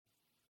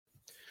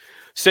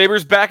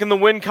Sabres back in the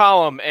win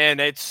column,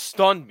 and it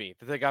stunned me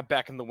that they got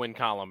back in the win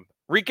column.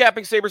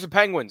 Recapping Sabres and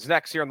Penguins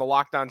next here on the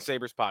Locked On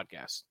Sabres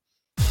podcast.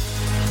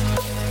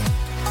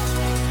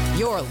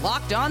 Your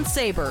Locked On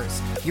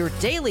Sabres, your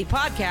daily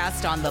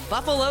podcast on the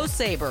Buffalo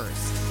Sabres.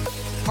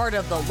 Part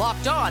of the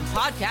Locked On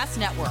Podcast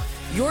Network,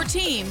 your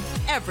team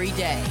every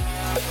day.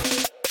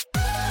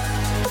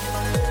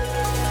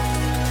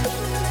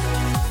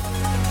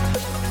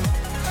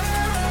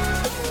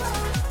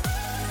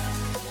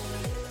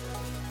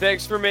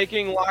 Thanks for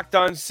making Locked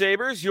On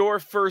Sabres your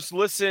first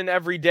listen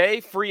every day,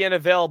 free and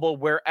available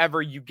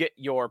wherever you get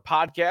your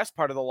podcast,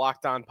 part of the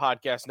Locked On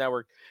Podcast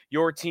Network,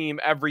 your team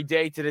every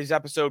day. Today's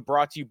episode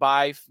brought to you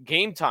by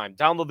Game Time.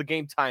 Download the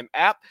Game Time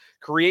app,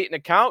 create an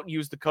account,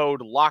 use the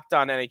code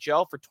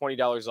LOCKEDONNHL for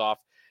 $20 off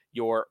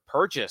your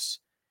purchase.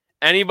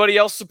 Anybody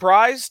else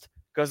surprised?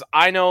 Because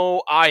I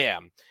know I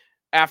am.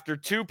 After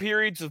two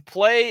periods of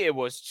play, it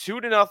was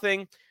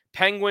 2-0.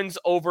 Penguins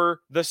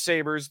over the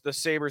Sabres. The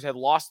Sabres had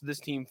lost to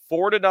this team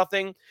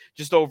 4-0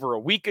 just over a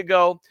week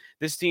ago.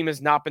 This team has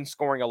not been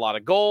scoring a lot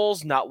of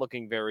goals, not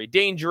looking very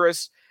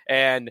dangerous,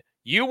 and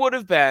you would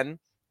have been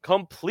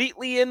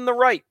completely in the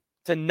right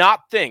to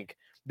not think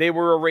they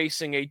were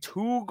erasing a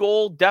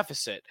 2-goal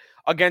deficit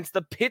against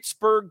the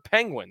Pittsburgh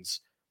Penguins.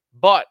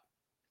 But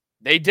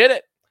they did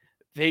it.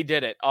 They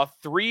did it. A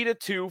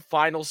 3-2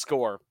 final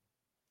score.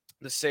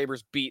 The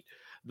Sabres beat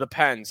the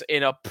Pens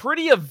in a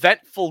pretty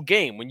eventful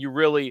game when you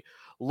really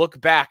look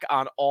back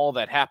on all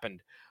that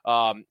happened.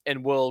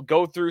 And we'll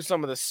go through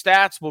some of the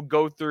stats. We'll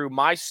go through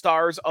my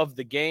stars of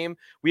the game.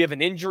 We have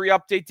an injury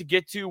update to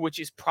get to, which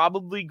is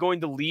probably going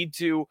to lead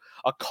to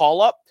a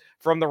call-up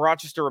from the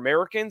Rochester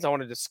Americans. I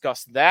want to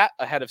discuss that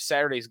ahead of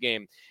Saturday's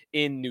game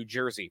in New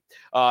Jersey.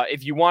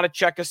 If you want to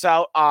check us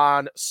out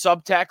on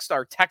Subtext,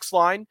 our text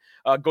line,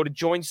 go to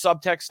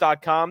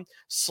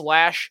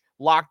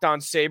joinsubtext.com/Locked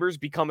On Sabres,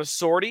 become a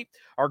sortie.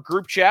 Our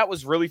group chat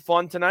was really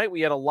fun tonight.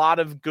 We had a lot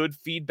of good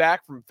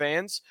feedback from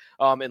fans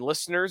and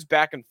listeners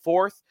back and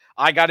forth.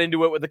 I got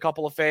into it with a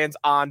couple of fans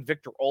on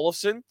Victor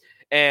Olofsson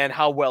and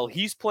how well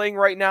he's playing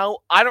right now.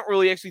 I don't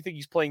really actually think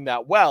he's playing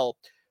that well,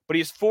 but he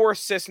has 4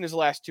 assists in his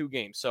last 2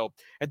 games. So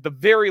at the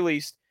very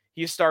least,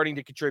 he is starting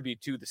to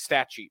contribute to the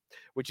stat sheet,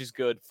 which is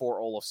good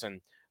for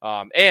Olofsson.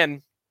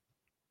 And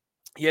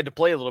he had to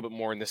play a little bit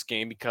more in this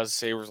game because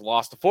Sabres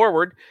lost a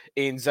forward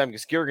in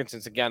Zemgus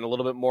Girgensons. Again, a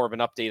little bit more of an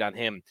update on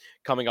him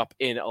coming up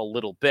in a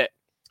little bit.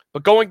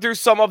 But going through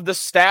some of the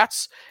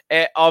stats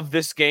of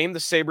this game, the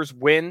Sabres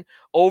win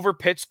over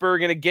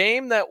Pittsburgh in a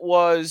game that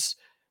was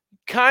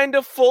kind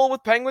of full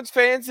with Penguins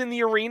fans in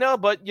the arena,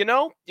 but, you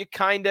know, you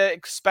kind of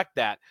expect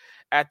that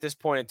at this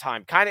point in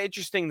time. Kind of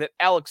interesting that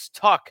Alex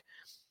Tuck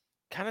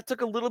kind of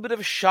took a little bit of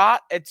a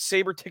shot at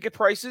Sabre ticket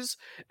prices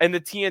and the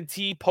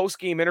TNT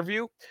post-game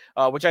interview,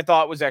 which I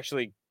thought was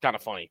actually kind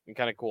of funny and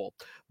kind of cool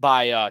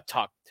by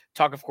Tuck.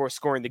 Tuck, of course,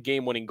 scoring the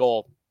game-winning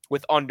goal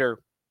with under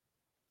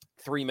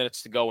 3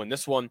 minutes to go in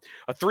this one.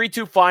 A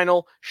 3-2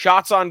 final,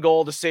 shots on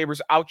goal. The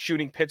Sabres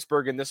outshooting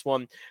Pittsburgh in this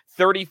one,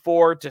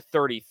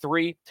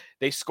 34-33.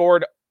 They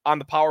scored on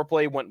the power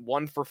play, went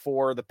 1 for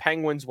 4. The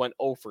Penguins went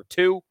 0 for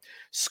 2.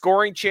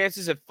 Scoring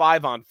chances at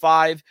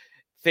 5-on-5.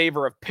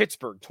 Favor of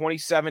Pittsburgh,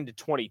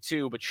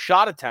 27-22, but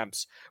shot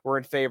attempts were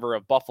in favor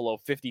of Buffalo,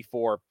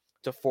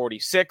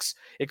 54-46.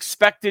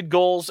 Expected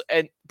goals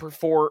in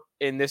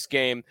this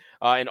game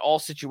in all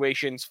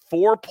situations,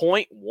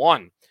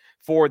 4.1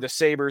 for the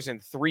Sabres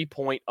and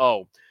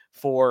 3.0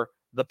 for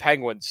the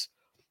Penguins.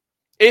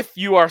 If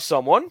you are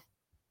someone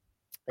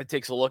that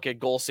takes a look at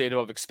goal saved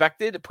above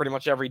expected pretty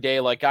much every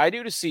day like I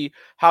do to see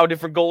how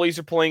different goalies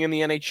are playing in the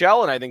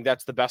NHL, and I think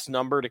that's the best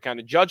number to kind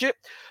of judge it.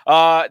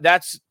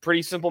 That's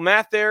pretty simple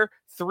math there.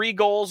 3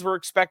 goals were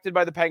expected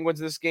by the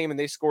Penguins in this game, and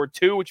they scored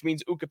 2, which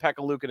means Ukko-Pekka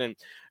Luukkonen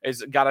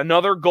has got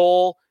another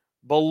goal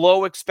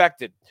below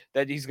expected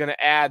that he's going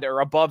to add, or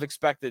above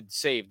expected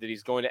save that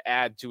he's going to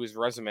add to his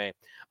resume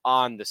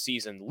on the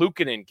season.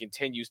 Luukkonen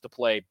continues to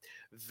play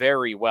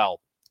very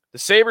well. The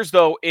Sabres,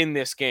 though, in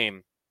this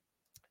game,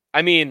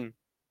 I mean,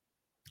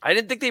 I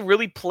didn't think they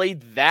really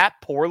played that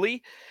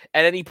poorly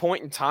at any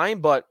point in time,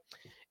 but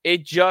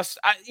it just,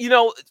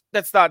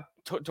 that's not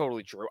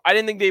totally true. I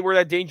didn't think they were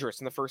that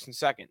dangerous in the first and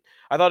second.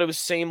 I thought it was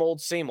same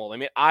old, same old. I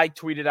mean, I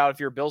tweeted out, if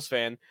you're a Bills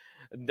fan,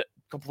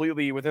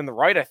 completely within the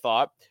right, I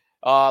thought.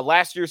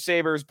 Last year's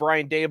Sabres,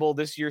 Brian Dable.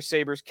 This year's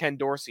Sabres, Ken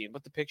Dorsey. And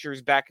put the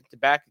pictures back to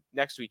back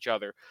next to each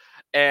other.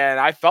 And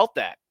I felt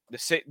that.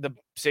 The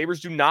Sabres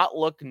do not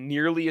look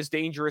nearly as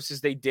dangerous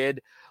as they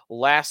did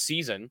last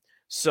season.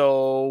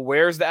 So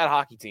where's that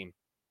hockey team?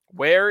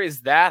 Where is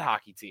that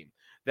hockey team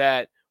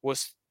that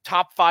was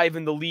top 5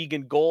 in the league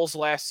in goals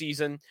last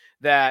season,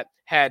 that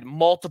had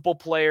multiple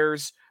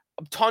players,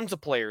 tons of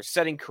players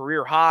setting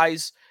career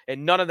highs,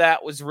 and none of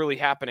that was really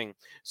happening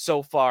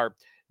so far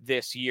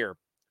this year?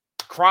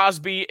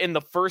 Crosby in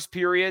the first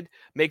period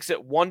makes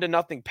it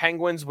 1-0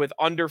 Penguins with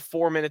under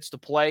 4 minutes to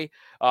play.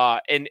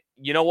 And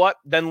you know what?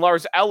 Then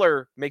Lars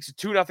Eller makes it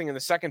 2-0 in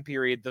the second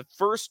period. The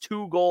first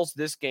 2 goals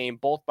this game,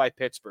 both by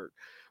Pittsburgh,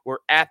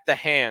 were at the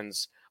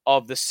hands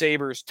of the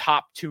Sabres'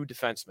 top two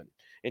defensemen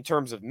in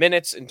terms of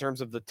minutes, in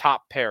terms of the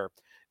top pair.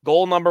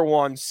 Goal number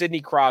 1, Sidney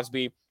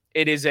Crosby.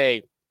 It is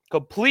a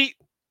complete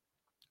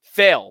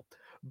fail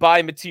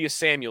by Mattias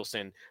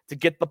Samuelsson to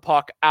get the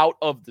puck out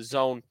of the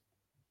zone.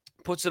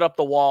 Puts it up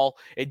the wall.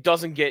 It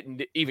doesn't get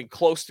even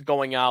close to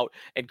going out.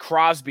 And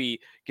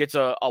Crosby gets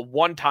a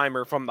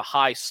one-timer from the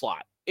high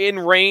slot. In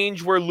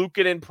range where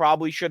Luukkonen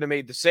probably should have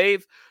made the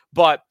save,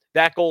 but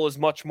that goal is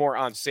much more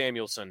on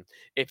Samuelsson,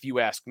 if you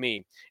ask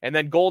me. And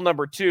then goal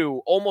number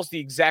 2, almost the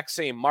exact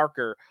same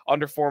marker,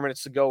 under 4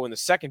 minutes to go in the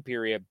second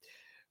period.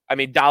 I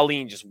mean,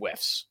 Dahlin just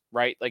whiffs,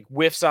 right? Like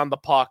whiffs on the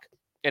puck,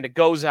 and it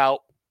goes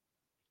out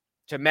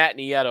to Matt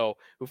Nieto,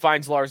 who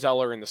finds Lars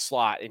Eller in the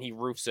slot, and he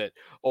roofs it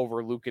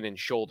over Luukkonen's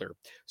shoulder.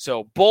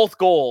 So both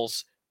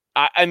goals,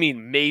 I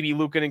mean, maybe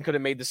Luukkonen could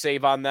have made the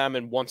save on them,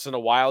 and once in a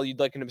while you'd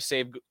like him to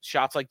save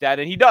shots like that,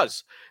 and he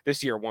does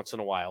this year once in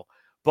a while.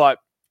 But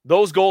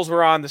those goals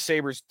were on the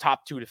Sabres'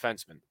 top two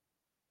defensemen.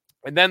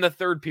 And then the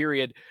third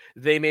period,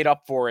 they made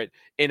up for it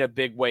in a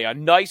big way. A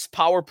nice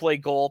power play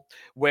goal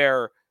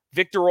where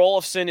Victor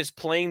Olofsson is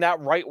playing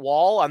that right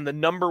wall on the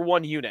number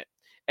 1 unit.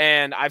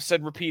 And I've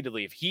said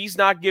repeatedly, if he's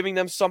not giving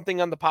them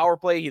something on the power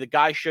play, the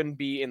guy shouldn't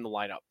be in the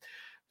lineup.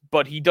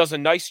 But he does a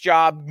nice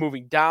job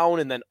moving down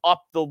and then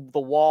up the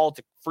wall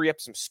to free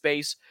up some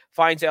space,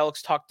 finds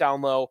Alex Tuch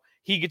down low.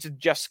 He gets to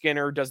Jeff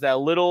Skinner, does that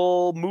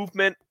little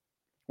movement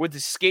with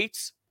his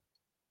skates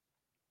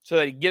so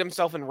that he get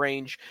himself in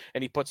range,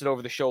 and he puts it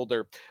over the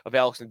shoulder of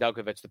Alex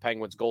Nedeljkovic, the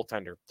Penguins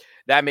goaltender.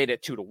 That made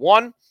it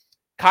 2-1.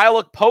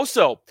 Kyle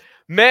Okposo,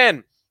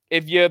 man,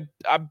 if you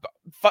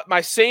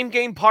my same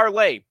game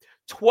parlay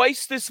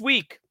twice this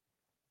week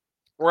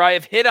where I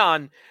have hit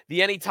on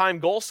the anytime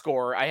goal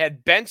scorer. I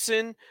had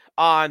Benson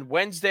on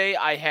Wednesday.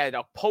 I had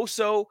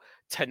Okposo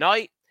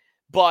tonight,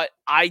 but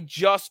I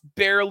just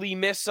barely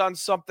miss on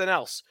something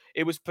else.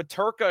 It was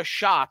Peterka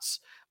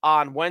shots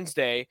on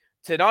Wednesday.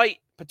 Tonight,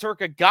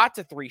 Peterka got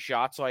to 3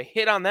 shots, so I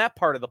hit on that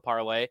part of the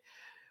parlay.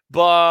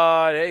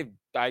 But hey,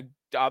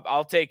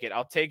 I'll take it.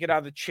 I'll take it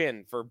on the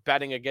chin for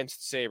betting against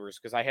the Sabres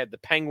because I had the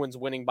Penguins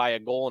winning by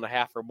 1.5 goals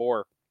or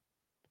more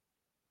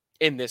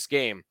in this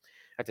game.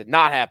 That did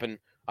not happen.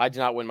 I did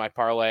not win my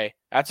parlay.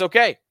 That's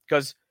okay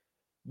because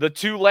the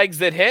 2 legs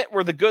that hit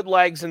were the good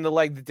legs, and the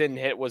leg that didn't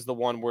hit was the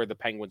one where the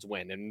Penguins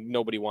win, and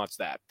nobody wants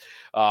that.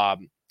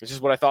 It's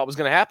just what I thought was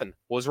going to happen.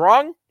 Was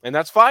wrong, and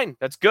that's fine.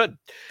 That's good.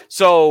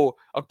 So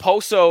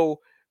Okposo,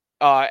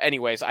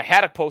 anyways, I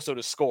had Okposo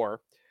to score.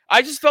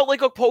 I just felt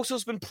like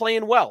Okposo's been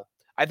playing well.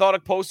 I thought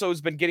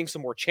Okposo's been getting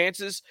some more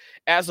chances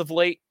as of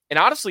late, and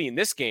honestly, in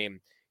this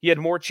game, he had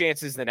more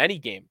chances than any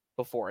game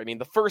before. I mean,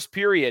 the first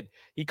period,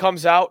 he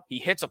comes out, he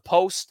hits a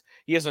post,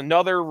 he has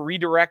another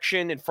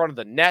redirection in front of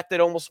the net that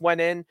almost went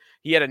in.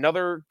 He had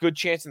another good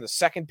chance in the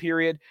second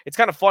period. It's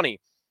kind of funny.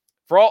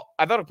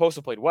 I thought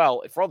Okposo played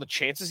well. For all the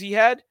chances he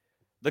had,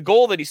 the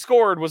goal that he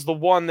scored was the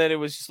one that it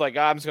was just like,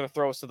 I'm just going to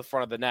throw us to the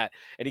front of the net.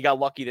 And he got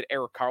lucky that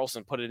Erik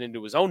Karlsson put it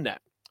into his own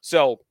net.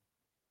 So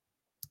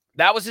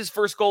that was his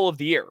first goal of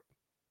the year,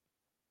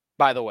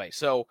 by the way.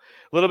 So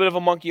a little bit of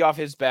a monkey off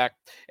his back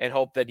and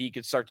hope that he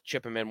could start to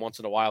chip him in once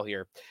in a while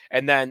here.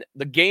 And then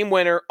the game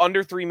winner,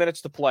 under 3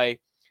 minutes to play,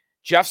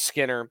 Jeff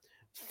Skinner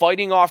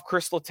fighting off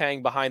Chris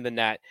Letang behind the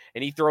net,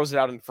 and he throws it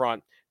out in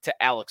front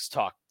to Alex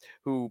Tuch,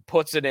 who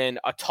puts it in.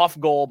 A tough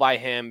goal by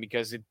him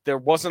because there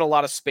wasn't a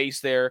lot of space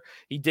there.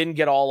 He didn't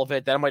get all of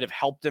it. That might have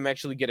helped him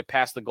actually get it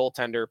past the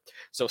goaltender.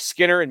 So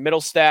Skinner and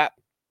Middlestat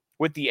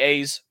with the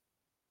A's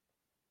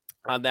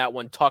on that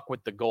one, Tuch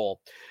with the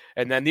goal.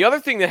 And then the other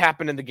thing that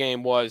happened in the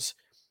game was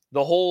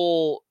the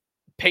whole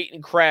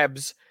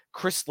Krebs,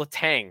 Chris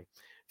Letang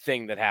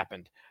thing that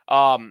happened.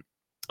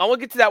 I will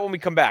get to that when we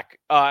come back.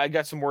 I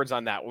got some words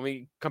on that. When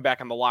we come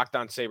back on the Locked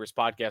On Sabres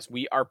podcast,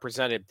 we are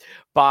presented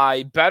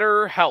by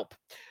BetterHelp.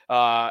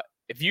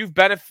 If you've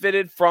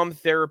benefited from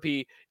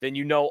therapy, then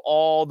you know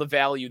all the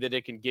value that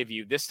it can give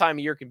you. This time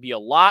of year can be a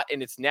lot,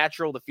 and it's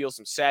natural to feel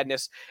some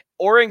sadness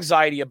or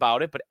anxiety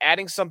about it, but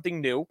adding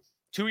something new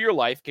to your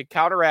life can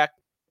counteract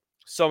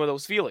some of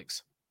those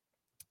feelings.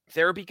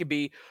 Therapy can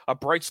be a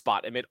bright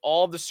spot amid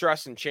all of the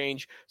stress and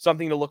change,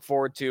 something to look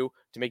forward to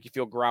make you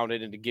feel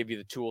grounded and to give you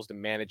the tools to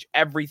manage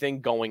everything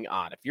going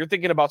on. If you're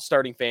thinking about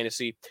starting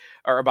fantasy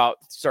or about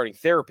starting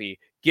therapy,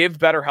 give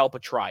BetterHelp a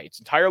try. It's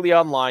entirely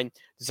online,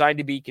 designed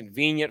to be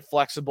convenient,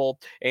 flexible,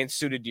 and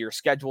suited to your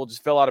schedule.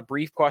 Just fill out a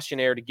brief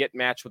questionnaire to get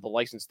matched with a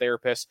licensed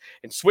therapist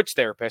and switch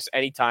therapists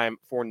anytime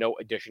for no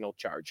additional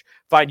charge.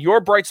 Find your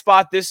bright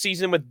spot this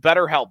season with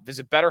BetterHelp.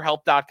 Visit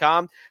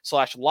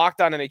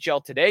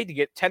BetterHelp.com/LockedOnNHL today to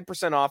get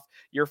 10% off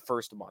your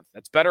first month.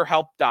 That's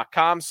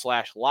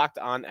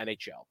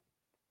BetterHelp.com/LockedOnNHL.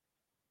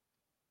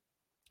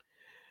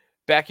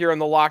 Back here on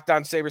the Locked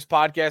On Sabres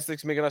podcast,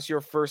 thanks for making us your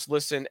first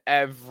listen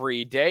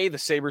every day. The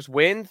Sabres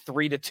win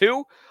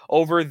 3-2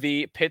 over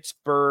the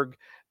Pittsburgh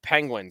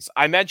Penguins.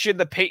 I mentioned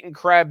the Peyton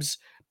Krebs,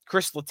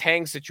 Chris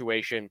Letang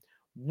situation.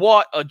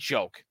 What a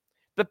joke.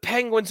 The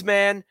Penguins,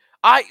 man.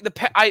 I've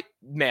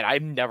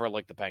never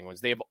liked the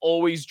Penguins. They have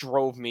always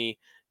drove me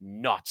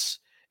nuts.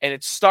 And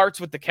it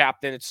starts with the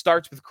captain. It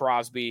starts with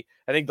Crosby.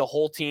 I think the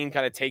whole team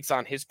kind of takes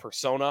on his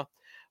persona,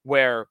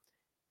 where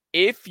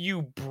if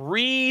you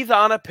breathe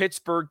on a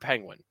Pittsburgh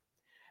Penguin,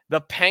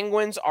 the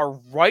Penguins are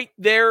right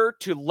there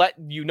to let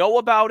you know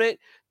about it,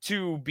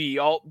 to be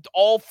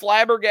all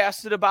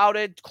flabbergasted about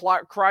it,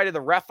 cry to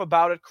the ref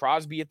about it.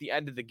 Crosby at the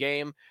end of the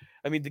game.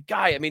 I mean, the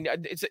guy,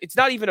 it's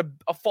not even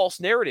a false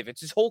narrative.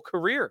 It's his whole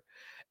career.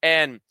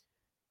 And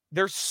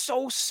they're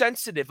so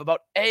sensitive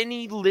about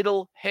any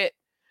little hit.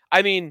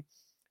 I mean,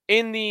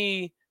 in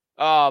the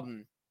I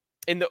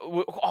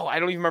don't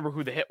even remember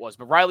who the hit was,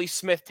 but Riley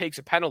Smith takes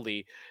a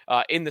penalty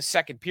in the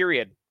second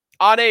period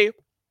on a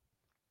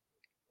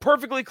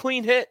perfectly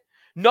clean hit.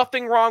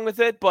 Nothing wrong with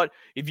it, but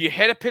if you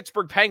hit a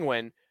Pittsburgh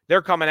Penguin,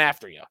 they're coming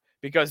after you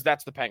because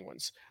that's the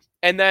Penguins.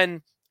 And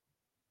then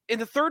in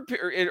the third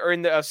period, or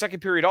in the second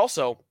period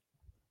also,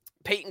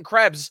 Peyton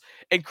Krebs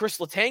and Chris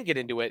Letang get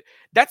into it.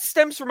 That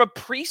stems from a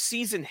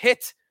preseason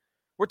hit.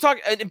 We're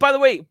talking, and by the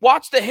way,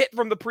 watch the hit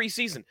from the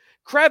preseason.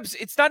 Krebs,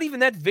 it's not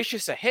even that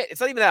vicious a hit.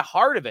 It's not even that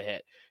hard of a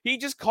hit. He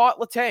just caught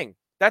Letang.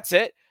 That's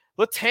it.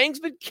 Letang's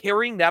been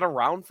carrying that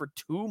around for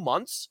 2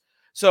 months.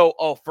 So,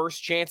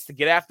 first chance to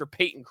get after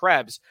Peyton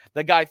Krebs.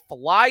 The guy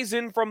flies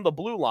in from the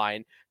blue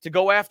line to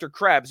go after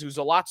Krebs, who's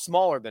a lot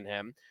smaller than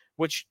him,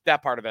 which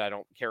that part of it I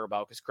don't care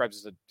about because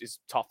Krebs is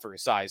tough for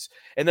his size.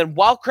 And then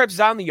while Krebs is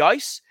on the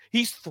ice,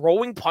 he's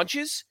throwing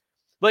punches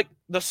like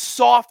the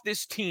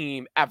softest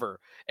team ever.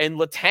 And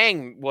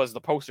Letang was the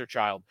poster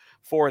child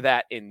for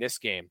that in this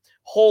game.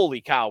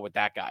 Holy cow with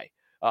that guy.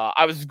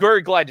 I was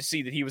very glad to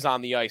see that he was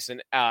on the ice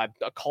and a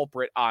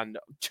culprit on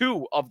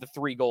 2 of the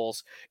 3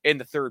 goals in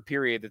the third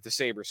period that the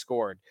Sabres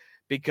scored.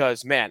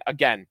 Because, man,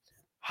 again,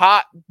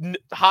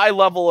 high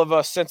level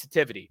of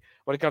sensitivity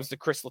when it comes to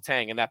Chris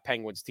Letang and that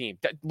Penguins team.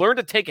 Learn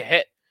to take a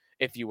hit,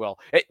 if you will.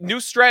 New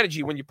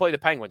strategy when you play the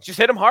Penguins. Just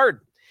hit them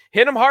hard.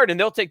 Hit them hard, and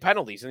they'll take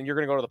penalties, and then you're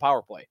going to go to the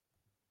power play.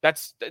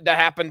 That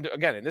happened,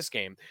 again, in this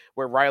game,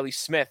 where Riley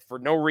Smith, for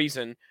no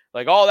reason,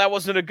 that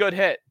wasn't a good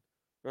hit.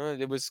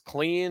 It was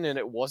clean, and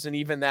it wasn't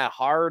even that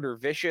hard or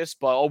vicious,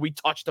 but, we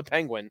touched the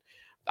Penguin.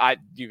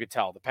 You could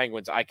tell the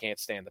Penguins, I can't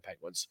stand the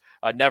Penguins.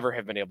 Never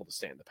have been able to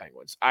stand the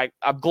Penguins.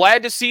 I'm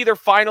glad to see they're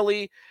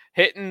finally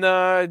hitting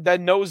the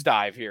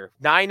nosedive here.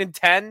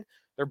 9-10.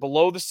 They're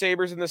below the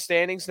Sabres in the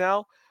standings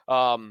now.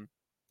 And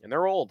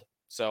they're old.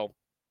 So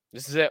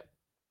this is it.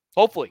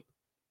 Hopefully.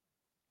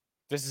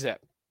 This is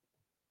it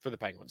for the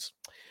Penguins.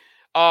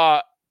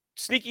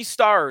 Sneaky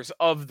stars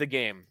of the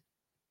game.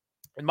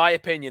 In my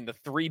opinion, the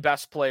 3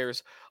 best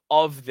players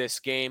of this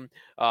game.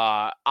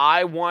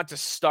 I want to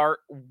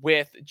start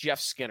with Jeff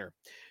Skinner.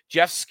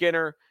 Jeff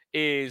Skinner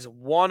is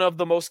one of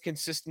the most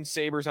consistent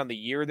Sabres on the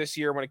year this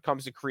year when it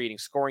comes to creating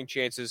scoring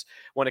chances,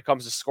 when it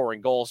comes to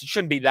scoring goals. It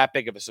shouldn't be that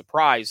big of a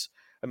surprise.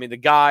 I mean, the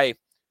guy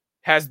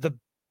has the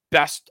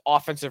best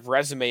offensive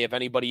resume of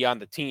anybody on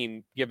the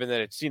team, given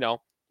that it's,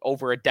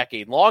 over a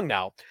decade long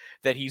now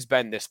that he's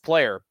been this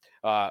player,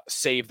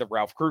 save the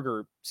Ralph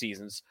Kruger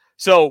seasons.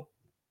 So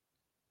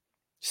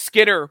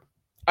Skinner,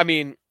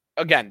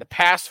 again, the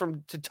pass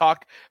to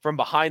Tuch from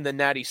behind the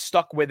net, he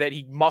stuck with it.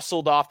 He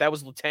muscled off. That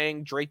was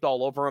Letang draped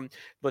all over him.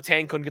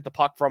 Letang couldn't get the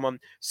puck from him.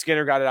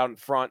 Skinner got it out in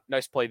front.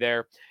 Nice play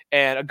there.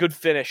 And a good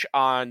finish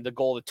on the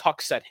goal that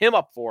Tuch set him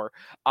up for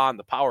on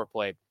the power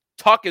play.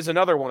 Tuch is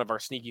another one of our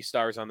sneaky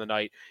stars on the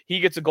night. He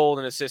gets a goal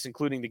and assist,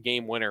 including the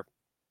game winner.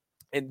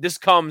 And this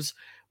comes,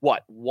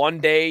 1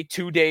 day,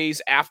 2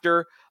 days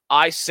after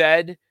I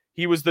said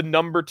he was the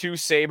number 2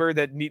 Sabre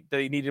that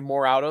they needed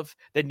more out of,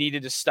 that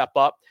needed to step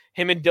up.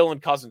 Him and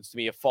Dylan Cousins, to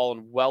me, have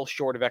fallen well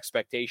short of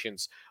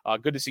expectations.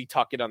 Good to see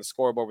Tuch get on the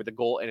scoreboard with a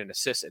goal and an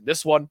assist in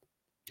this one.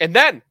 And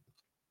then,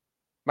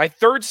 my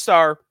third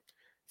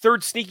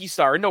sneaky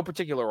star, in no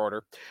particular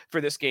order for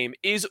this game,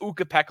 is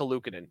Ukko-Pekka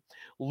Luukkonen.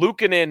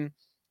 Luukkonen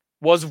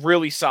was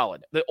really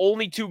solid. The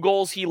only 2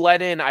 goals he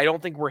let in, I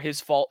don't think were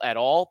his fault at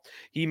all.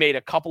 He made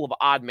a couple of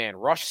odd man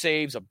rush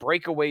saves, a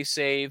breakaway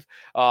save.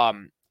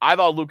 I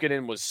thought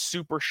Luukkonen was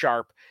super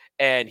sharp,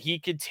 and he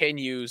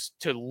continues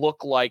to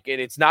look like,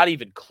 and it's not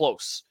even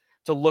close,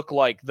 to look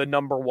like the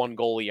number 1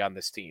 goalie on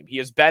this team. He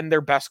has been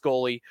their best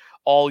goalie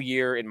all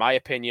year, in my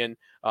opinion,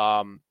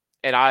 and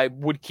I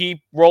would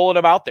keep rolling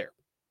him out there.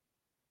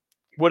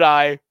 Would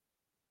I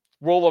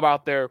roll him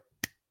out there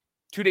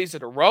 2 days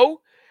in a row?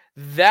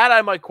 That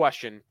I might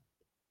question,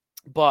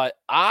 but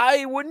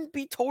I wouldn't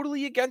be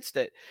totally against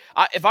it.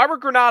 If I were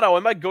Granato, I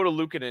might go to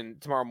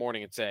Luukkonen tomorrow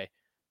morning and say,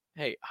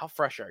 hey, how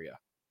fresh are you?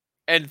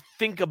 And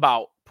think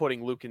about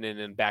putting Luukkonen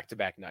in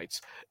back-to-back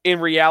nights. In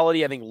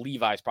reality, I think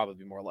Levi's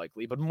probably more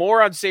likely, but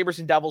more on Sabres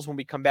and Devils when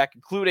we come back,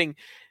 including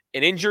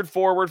an injured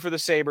forward for the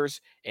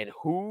Sabres and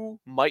who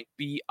might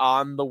be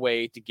on the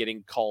way to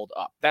getting called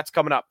up. That's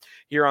coming up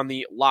here on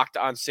the Locked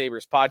On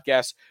Sabres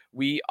podcast.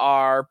 We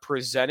are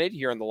presented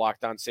here on the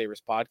Locked On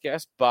Sabres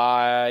podcast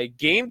by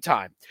Game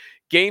Time.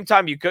 Game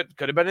Time, you could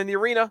have been in the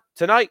arena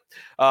tonight.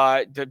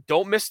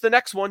 Don't miss the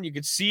next one. You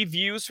can see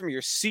views from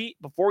your seat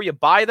before you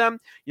buy them.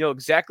 You know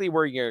exactly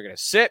where you're going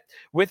to sit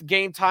with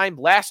Game Time.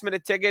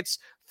 Last-minute tickets,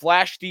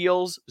 flash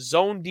deals,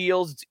 zone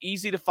deals. It's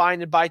easy to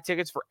find and buy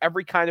tickets for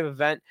every kind of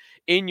event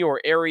in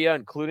your area,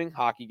 including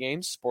hockey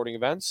games, sporting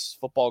events,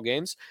 football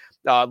games.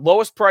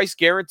 Lowest price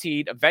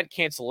guaranteed, event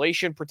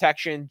cancellation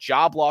protection,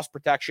 job loss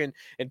protection,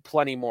 and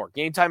plenty more.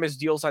 Game Time has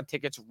deals on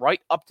tickets right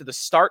up to the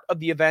start of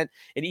the event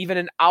and even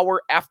an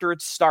hour after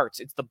it starts.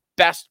 It's the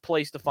best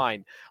place to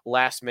find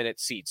last-minute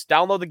seats.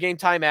 Download the Game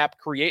Time app,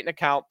 create an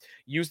account,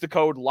 use the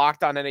code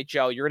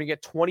LOCKEDONNHL. You're going to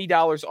get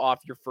 $20 off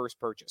your first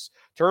purchase.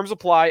 Terms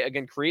apply.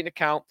 Again, create an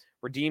account,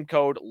 redeem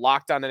code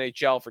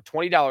LOCKEDONNHL for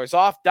 $20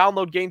 off.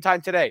 Download Game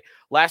Time today.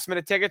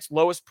 Last-minute tickets,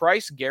 lowest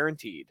price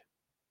guaranteed.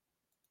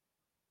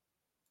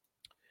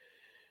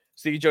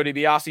 Stevie Joe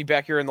DiBiase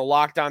back here in the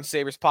Locked On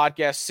Sabres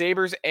podcast.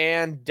 Sabres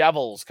and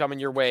Devils coming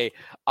your way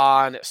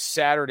on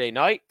Saturday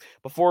night.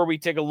 Before we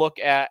take a look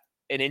at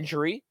an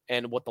injury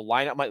and what the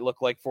lineup might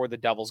look like for the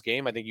Devils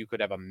game, I think you could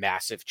have a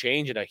massive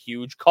change and a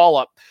huge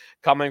call-up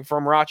coming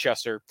from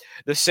Rochester.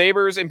 The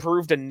Sabres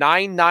improved to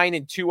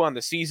 9-9-2 on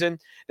the season.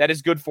 That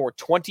is good for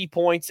 20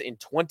 points in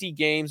 20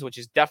 games, which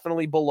is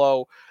definitely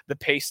below the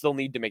pace they'll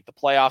need to make the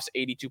playoffs.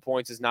 82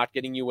 points is not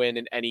getting you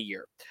in any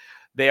year.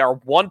 They are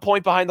 1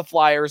 point behind the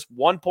Flyers,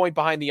 1 point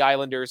behind the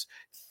Islanders,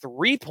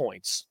 3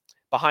 points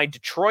behind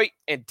Detroit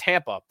and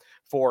Tampa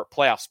for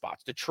playoff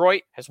spots.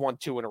 Detroit has won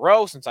 2 in a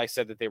row since I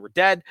said that they were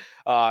dead.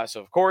 So,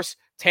 of course,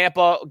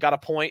 Tampa got a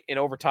point in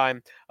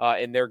overtime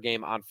in their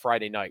game on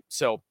Friday night.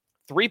 So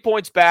 3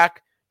 points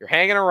back. You're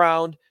hanging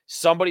around.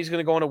 Somebody's going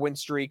to go on a win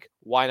streak.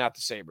 Why not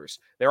the Sabres?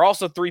 They're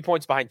also 3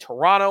 points behind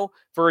Toronto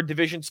for a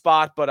division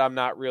spot, but I'm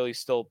not really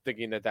still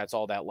thinking that that's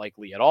all that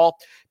likely at all.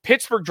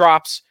 Pittsburgh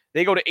drops.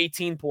 They go to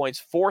 18 points,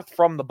 fourth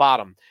from the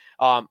bottom.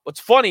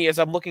 What's funny is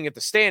I'm looking at the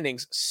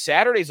standings.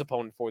 Saturday's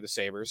opponent for the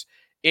Sabres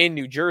in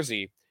New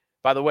Jersey.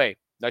 By the way,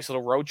 nice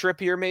little road trip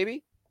here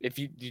maybe. If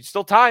you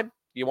still time,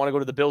 you want to go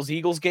to the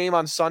Bills-Eagles game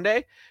on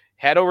Sunday,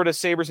 head over to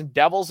Sabres and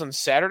Devils on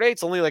Saturday.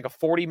 It's only like a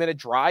 40-minute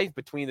drive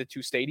between the two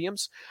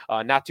stadiums,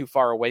 not too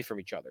far away from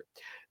each other.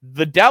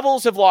 The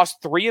Devils have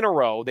lost 3 in a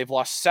row. They've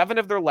lost 7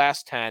 of their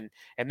last 10,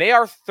 and they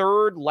are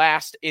third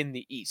last in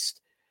the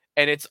East.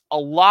 And it's a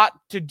lot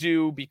to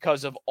do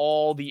because of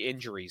all the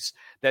injuries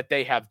that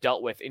they have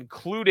dealt with,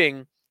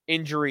 including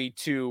injury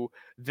to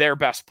their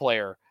best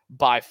player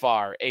by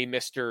far, a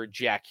Mr.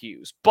 Jack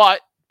Hughes.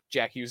 But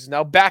Jack Hughes is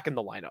now back in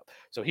the lineup,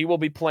 so he will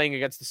be playing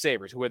against the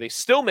Sabres. Who are they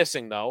still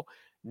missing, though?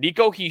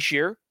 Nico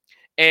Hischier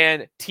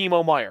and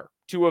Timo Meier,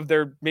 2 of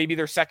maybe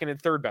their second and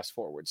third best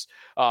forwards.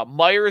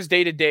 Meier is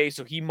day-to-day,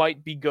 so he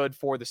might be good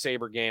for the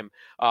Sabre game.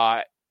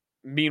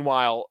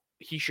 Meanwhile,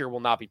 Hischier will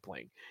not be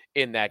playing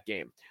in that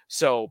game.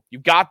 So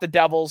you've got the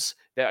Devils,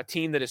 a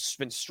team that has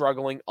been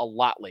struggling a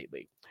lot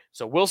lately.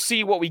 So we'll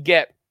see what we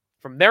get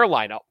from their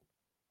lineup.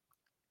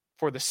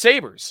 For the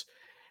Sabres,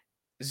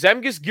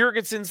 Zemgus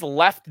Girgensons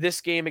left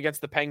this game against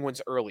the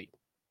Penguins early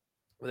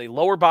with a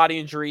lower body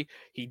injury.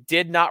 He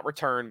did not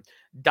return.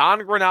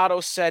 Don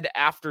Granato said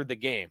after the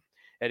game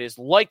that it is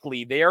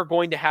likely they are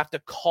going to have to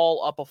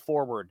call up a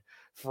forward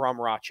from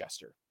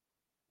Rochester.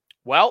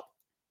 Well,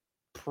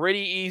 pretty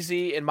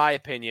easy, in my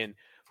opinion,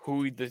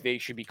 who they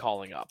should be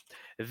calling up.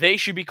 They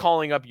should be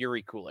calling up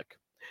Yuri Kulik.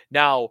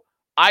 Now,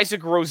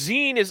 Isaac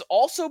Rosén has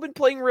also been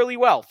playing really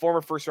well.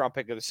 Former first-round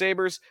pick of the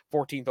Sabres,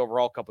 14th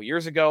overall a couple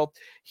years ago.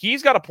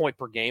 He's got a point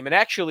per game, and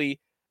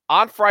actually,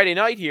 on Friday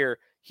night here,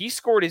 he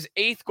scored his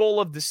 8th goal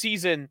of the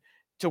season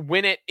to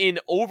win it in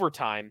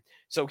overtime.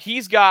 So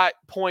he's got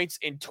points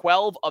in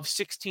 12 of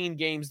 16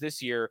 games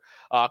this year.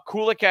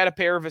 Kulik had a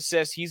pair of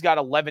assists. He's got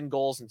 11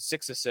 goals and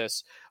 6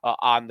 assists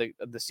on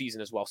the season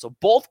as well. So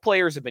both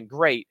players have been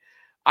great.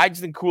 I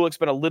just think Kulik's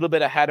been a little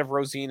bit ahead of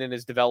Rosén in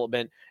his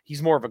development.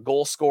 He's more of a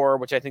goal scorer,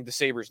 which I think the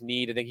Sabres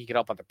need. I think he can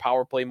help on the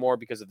power play more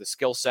because of the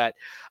skill set.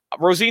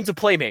 Rosén's a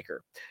playmaker,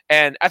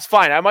 and that's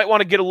fine. I might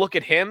want to get a look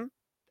at him.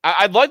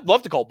 I'd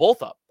love to call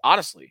both up,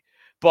 honestly.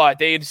 But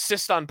they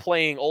insist on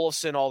playing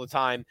Olofsson all the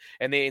time,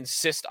 and they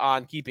insist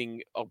on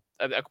keeping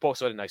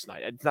Okposo at a nice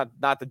night. It's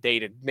not the day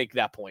to make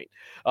that point.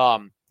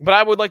 But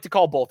I would like to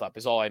call both up,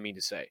 is all I mean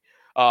to say.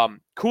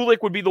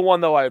 Kulik would be the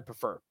one, though, I would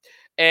prefer.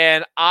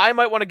 And I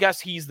might want to guess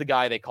he's the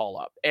guy they call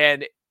up.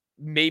 And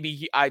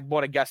maybe I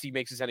want to guess he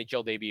makes his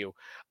NHL debut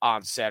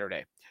on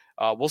Saturday.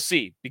 We'll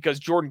see, because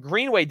Jordan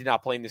Greenway did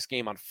not play in this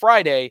game on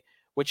Friday,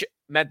 which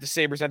meant the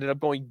Sabres ended up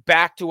going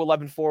back to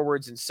 11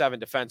 forwards and 7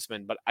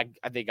 defensemen. But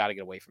they got to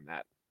get away from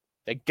that.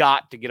 They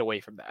got to get away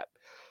from that.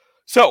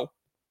 So,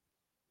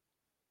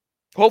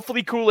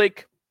 hopefully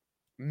Kulik,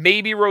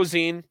 maybe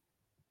Rosén.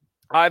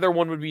 Either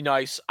one would be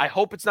nice. I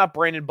hope it's not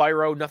Brandon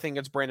Byro. Nothing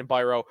against Brandon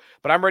Byro.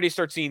 But I'm ready to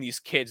start seeing these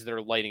kids that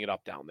are lighting it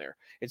up down there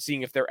and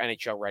seeing if they're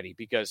NHL ready.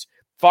 Because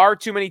far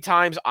too many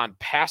times on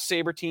past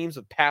Sabre teams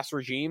with past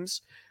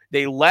regimes,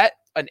 they let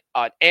an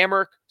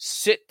Amherst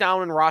sit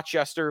down in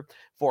Rochester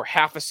for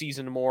half a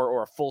season more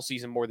or a full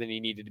season more than he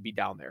needed to be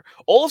down there.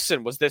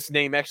 Olofsson was this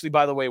name, actually,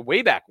 by the way,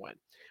 way back when,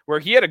 where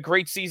he had a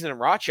great season in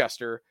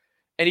Rochester,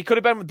 and he could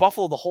have been with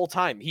Buffalo the whole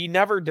time. He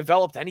never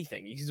developed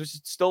anything. He was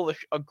still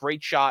a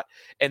great shot,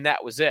 and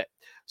that was it.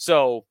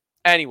 So,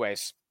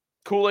 anyways,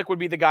 Kulik would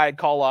be the guy I'd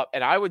call up,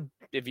 and I would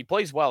if he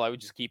plays well, I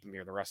would just keep him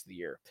here the rest of the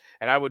year.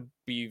 And I would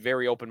be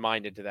very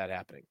open-minded to that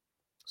happening.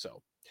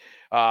 So,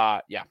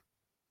 yeah.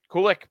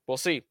 Kulik, we'll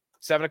see.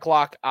 7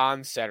 o'clock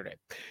on Saturday.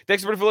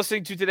 Thanks everybody for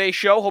listening to today's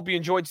show. Hope you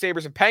enjoyed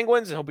Sabres and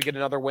Penguins and hope we get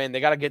another win.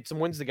 They got to get some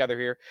wins together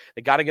here.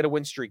 They got to get a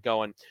win streak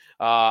going.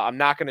 I'm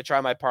not going to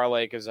try my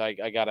parlay because I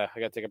gotta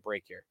take a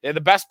break here.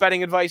 The best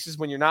betting advice is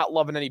when you're not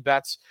loving any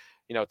bets,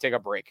 take a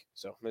break.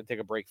 So I'm going to take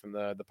a break from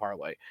the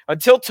parlay.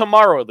 Until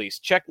tomorrow, at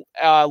least. Check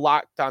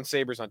Locked On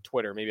Sabres on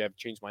Twitter. Maybe I've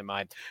changed my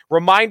mind.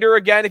 Reminder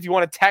again, if you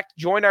want to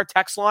join our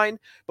text line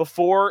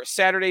before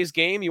Saturday's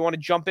game, you want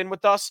to jump in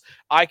with us.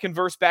 I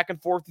converse back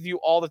and forth with you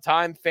all the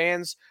time.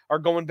 Fans are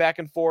going back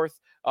and forth.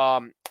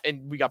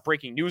 And we got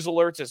breaking news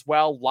alerts as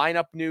well,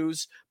 lineup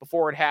news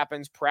before it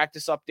happens,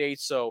 practice updates.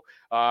 So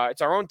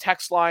it's our own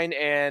text line,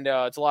 and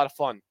it's a lot of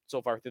fun so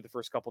far through the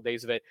first couple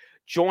days of it.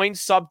 Join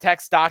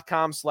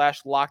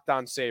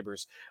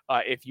subtext.com/LockedOnSabres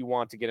if you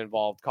want to get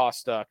involved.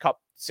 Cost a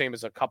cup, same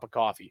as a cup of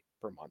coffee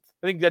per month.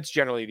 I think that's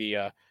generally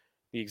the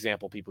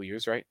example people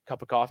use, right?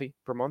 Cup of coffee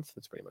per month.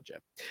 That's pretty much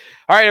it.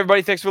 All right,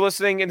 everybody. Thanks for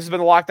listening. And this has been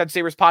the Locked On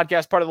Sabres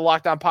podcast, part of the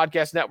Locked On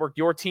Podcast Network,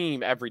 your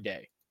team every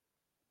day.